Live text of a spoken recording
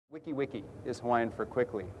Wiki is Hawaiian for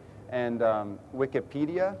quickly, and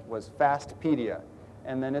Wikipedia was Fastpedia,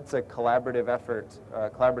 and then it's a collaborative effort,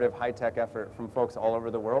 collaborative high-tech effort from folks all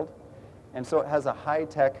over the world. And so it has a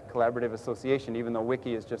high-tech collaborative association, even though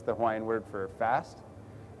wiki is just the Hawaiian word for fast.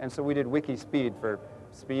 And so we did Wikispeed for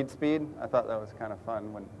speed. I thought that was kind of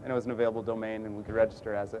fun, and it was an available domain and we could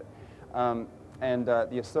register as it.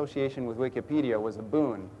 The association with Wikipedia was a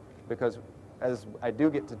boon because, as I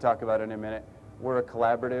do get to talk about in a minute, we're a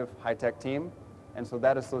collaborative high-tech team, and so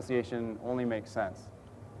that association only makes sense.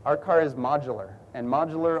 Our car is modular, and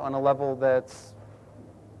modular on a level that's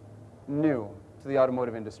new to the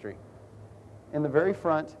automotive industry. In the very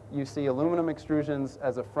front, you see aluminum extrusions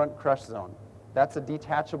as a front crush zone. That's a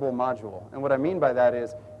detachable module, and what I mean by that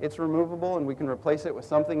is it's removable and we can replace it with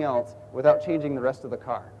something else without changing the rest of the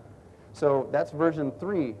car. So that's version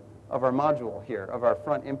 3 of our module here, of our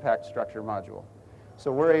front impact structure module.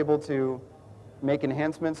 So we're able to make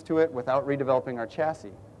enhancements to it without redeveloping our chassis.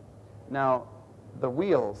 Now, the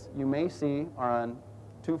wheels you may see are on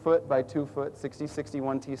 2 foot by 2 foot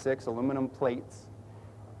 6061 T6 aluminum plates.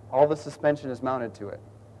 All the suspension is mounted to it.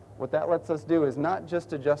 What that lets us do is not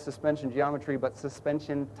just adjust suspension geometry, but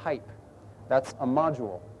suspension type. That's a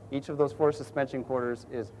module. Each of those 4 suspension quarters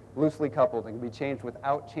is loosely coupled and can be changed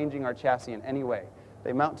without changing our chassis in any way.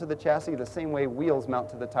 They mount to the chassis the same way wheels mount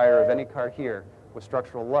to the tire of any car here with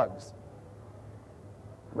structural lugs.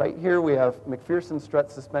 Right here we have McPherson strut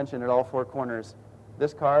suspension at all 4 corners.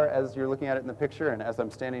 This car, as you're looking at it in the picture and as I'm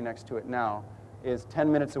standing next to it now, is 10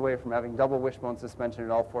 minutes away from having double wishbone suspension at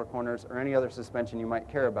all 4 corners or any other suspension you might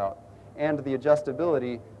care about. And the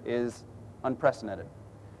adjustability is unprecedented.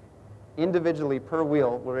 Individually per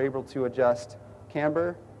wheel, we're able to adjust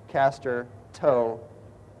camber, caster, toe,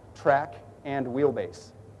 track, and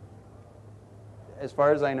wheelbase. As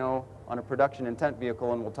far as I know, on a production intent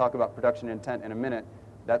vehicle, and we'll talk about production intent in a minute,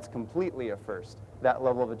 that's completely a first, that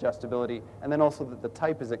level of adjustability, and then also that the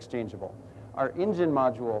type is exchangeable. Our engine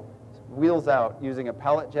module wheels out using a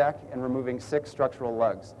pallet jack and removing 6 structural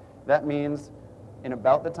lugs. That means in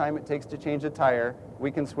about the time it takes to change a tire,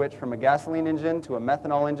 we can switch from a gasoline engine to a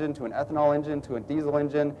methanol engine to an ethanol engine to a diesel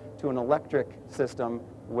engine to an electric system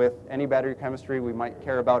with any battery chemistry we might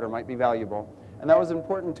care about or might be valuable. And that was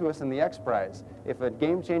important to us in the X Prize. If a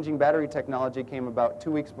game-changing battery technology came about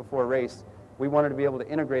 2 weeks before a race, we wanted to be able to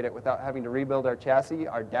integrate it without having to rebuild our chassis,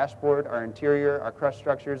 our dashboard, our interior, our crush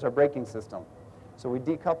structures, our braking system. So we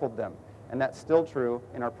decoupled them, and that's still true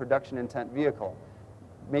in our production intent vehicle,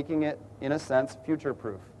 making it, in a sense,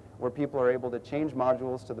 future-proof, where people are able to change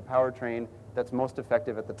modules to the powertrain that's most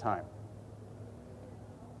effective at the time.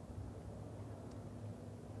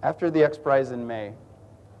 After the X Prize in May,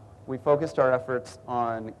 we focused our efforts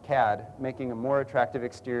on CAD, making a more attractive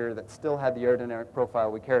exterior that still had the aerodynamic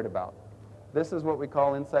profile we cared about. This is what we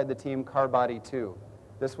call inside the team Car Body 2.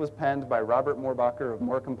 This was penned by Robert Moorbacher of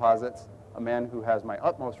Moore Composites, a man who has my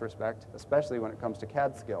utmost respect, especially when it comes to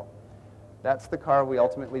CAD skill. That's the car we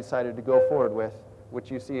ultimately decided to go forward with,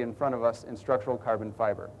 which you see in front of us in structural carbon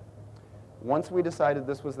fiber. Once we decided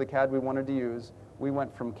this was the CAD we wanted to use, we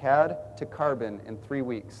went from CAD to carbon in 3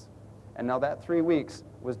 weeks. And now that 3 weeks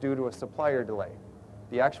was due to a supplier delay.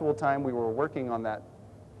 The actual time we were working on that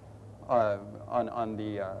on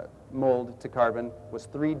the mold to carbon was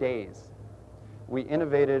 3 days. We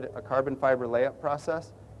innovated a carbon fiber layup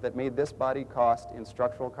process that made this body cost in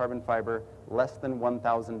structural carbon fiber less than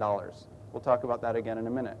 $1,000. We'll talk about that again in a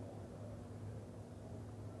minute.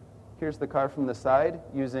 Here's the car from the side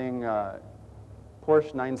using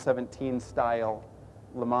Porsche 917 style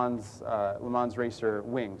Le Mans racer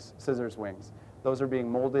wings, scissors wings. Those are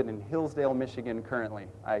being molded in Hillsdale, Michigan currently.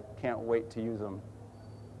 I can't wait to use them.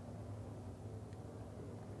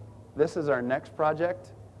 This is our next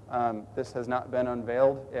project. This has not been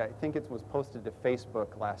unveiled. I think it was posted to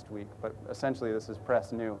Facebook last week, but essentially this is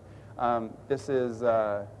press new. This is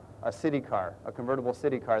a city car, a convertible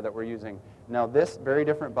city car that we're using. Now this very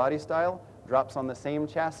different body style drops on the same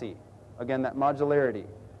chassis. Again, that modularity.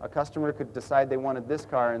 A customer could decide they wanted this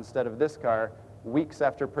car instead of this car weeks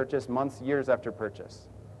after purchase, months, years after purchase.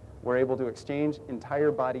 We're able to exchange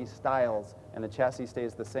entire body styles and the chassis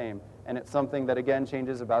stays the same. And it's something that again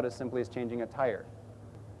changes about as simply as changing a tire.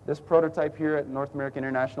 This prototype here at North American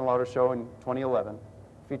International Auto Show in 2011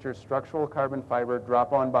 features structural carbon fiber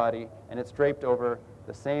drop-on body, and it's draped over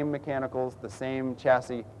the same mechanicals, the same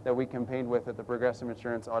chassis that we campaigned with at the Progessive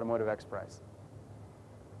Automotive X Prize.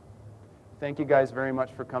 Thank you guys very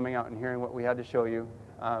much for coming out and hearing what we had to show you.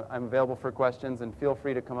 I'm available for questions, and feel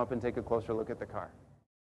free to come up and take a closer look at the car.